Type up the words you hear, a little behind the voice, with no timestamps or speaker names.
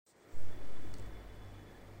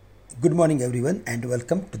Good morning, everyone, and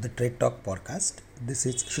welcome to the Trade Talk podcast. This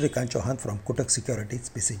is Shrikant Chouhan from Kotak Securities,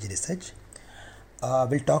 BCG Research.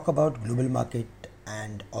 We'll talk about global market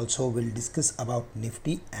and also we'll discuss about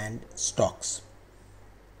Nifty and stocks.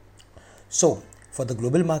 So, for the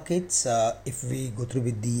global markets, if we go through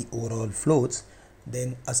with the overall flows,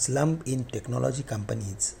 then a slump in technology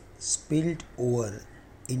companies spilled over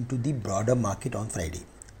into the broader market on Friday,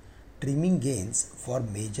 trimming gains for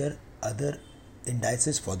major other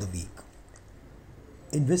indices for the week.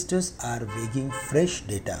 Investors are weighing fresh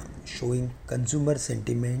data showing consumer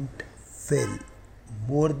sentiment fell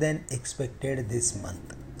more than expected this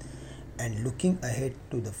month and looking ahead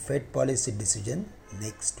to the Fed policy decision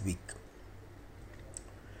next week.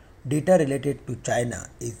 Data related to China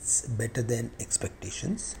is better than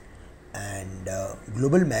expectations, and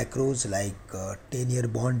global macros like 10-year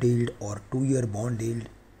bond yield or 2-year bond yield,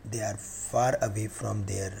 they are far away from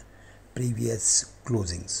their previous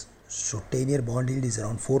closings. So 10-year bond yield is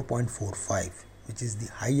around 4.45, which is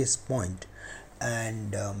the highest point.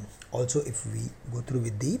 And also if we go through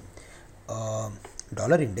with the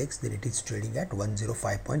dollar index, then it is trading at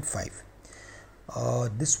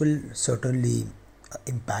 105.5. This will certainly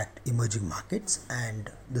impact emerging markets,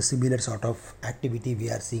 and the similar sort of activity we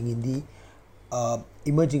are seeing in the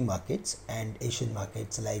emerging markets and Asian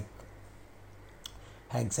markets like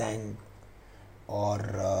Hang Seng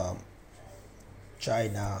or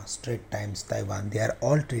China, Strait Times, Taiwan. They are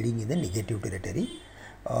all trading in the negative territory.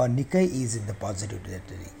 Nikkei is in the positive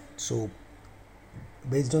territory. So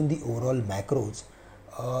based on the overall macros,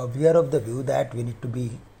 we are of the view that we need to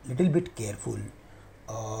be little bit careful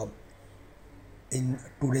in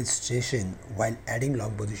today's session while adding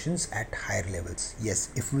long positions at higher levels.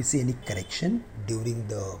 Yes, if we see any correction during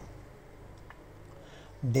the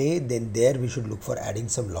day, then there we should look for adding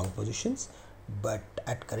some long positions, but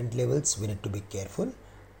at current levels we need to be careful.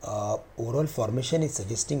 Overall formation is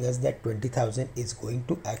suggesting us that 20,000 is going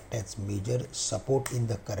to act as major support in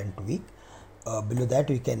the current week. Below that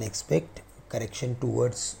we can expect correction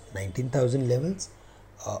towards 19,000 levels.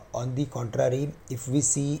 On the contrary, if we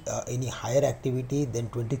see any higher activity, then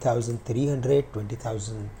 20,300,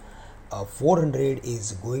 20,400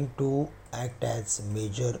 is going to act as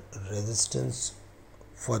major resistance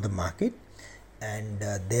for the market, and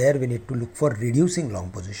there we need to look for reducing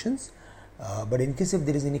long positions. But in case if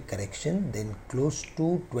there is any correction, then close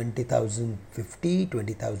to 20,050,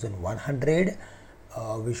 20,100,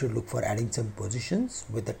 we should look for adding some positions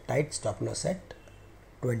with a tight stop loss at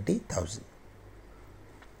 20,000.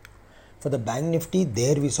 For the Bank Nifty,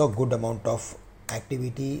 there we saw good amount of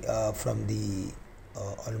activity from the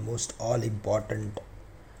almost all important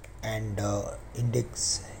and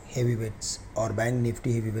index heavyweights or Bank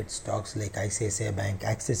Nifty heavyweight stocks like ICICI Bank,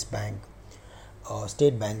 Axis Bank,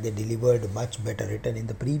 State Bank. They delivered much better return in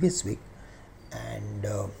the previous week, and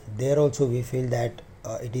there also we feel that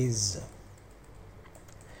it is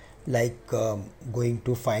like going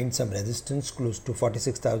to find some resistance close to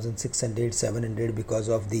 46,600, 700 because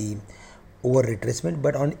of the over retracement,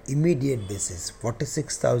 but on immediate basis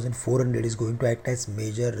 46,400 is going to act as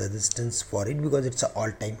major resistance for it because it's an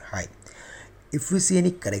all-time high. If we see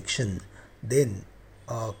any correction, then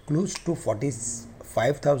close to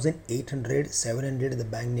 45,800, 700, the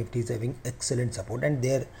Bank Nifty is having excellent support, and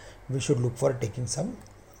there we should look for taking some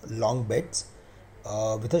long bets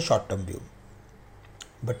with a short-term view.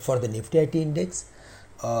 But for the Nifty IT index,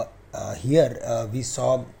 here we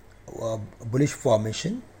saw bullish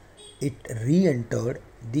formation. It re-entered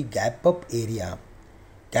the gap up area,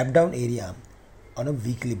 gap down area on a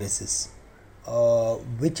weekly basis,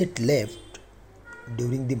 which it left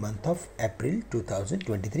during the month of April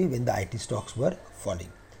 2023 when the IT stocks were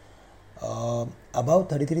falling. Above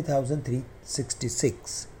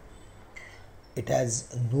 33,366, it has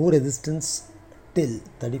no resistance till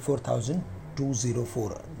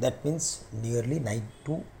 34,204. That means nearly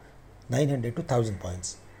 900 to 1000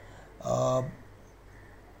 points.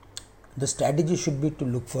 The strategy should be to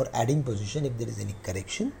look for adding position if there is any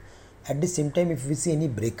correction. At the same time, if we see any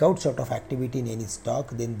breakout sort of activity in any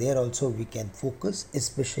stock, then there also we can focus,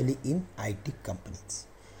 especially in IT companies.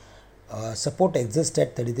 Support exists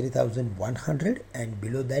at 33,100, and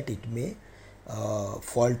below that it may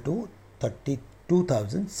fall to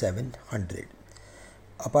 32,700.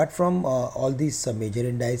 Apart from all these major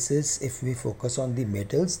indices, if we focus on the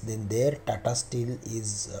metals, then there Tata Steel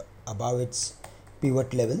is above its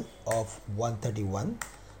pivot level of 131,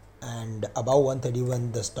 and above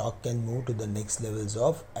 131 the stock can move to the next levels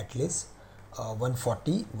of at least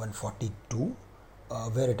 140, 142,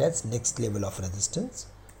 where it has next level of resistance.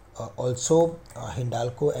 Also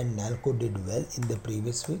Hindalco and Nalco did well in the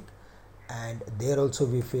previous week, and there also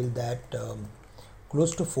we feel that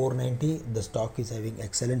close to 490 the stock is having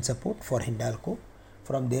excellent support for Hindalco.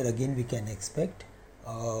 From there again we can expect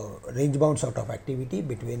range bound sort of activity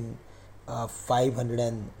between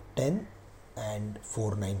 510 and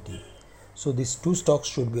 490. So these two stocks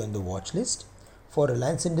should be on the watch list. For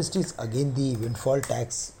Reliance Industries, again the windfall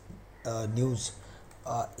tax news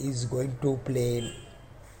is going to play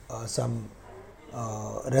some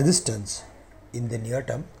resistance in the near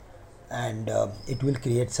term, and it will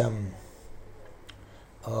create some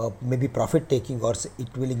maybe profit taking, or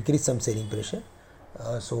it will increase some selling pressure.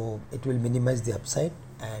 So it will minimize the upside,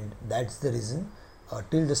 and that's the reason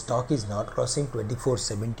till the stock is not crossing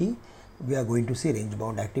 2470, we are going to see range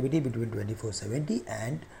bound activity between 2470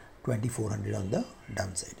 and 2400 on the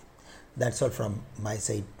downside. That's all from my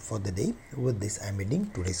side for the day. With this, I am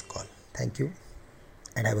ending today's call. Thank you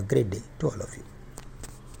and have a great day to all of you.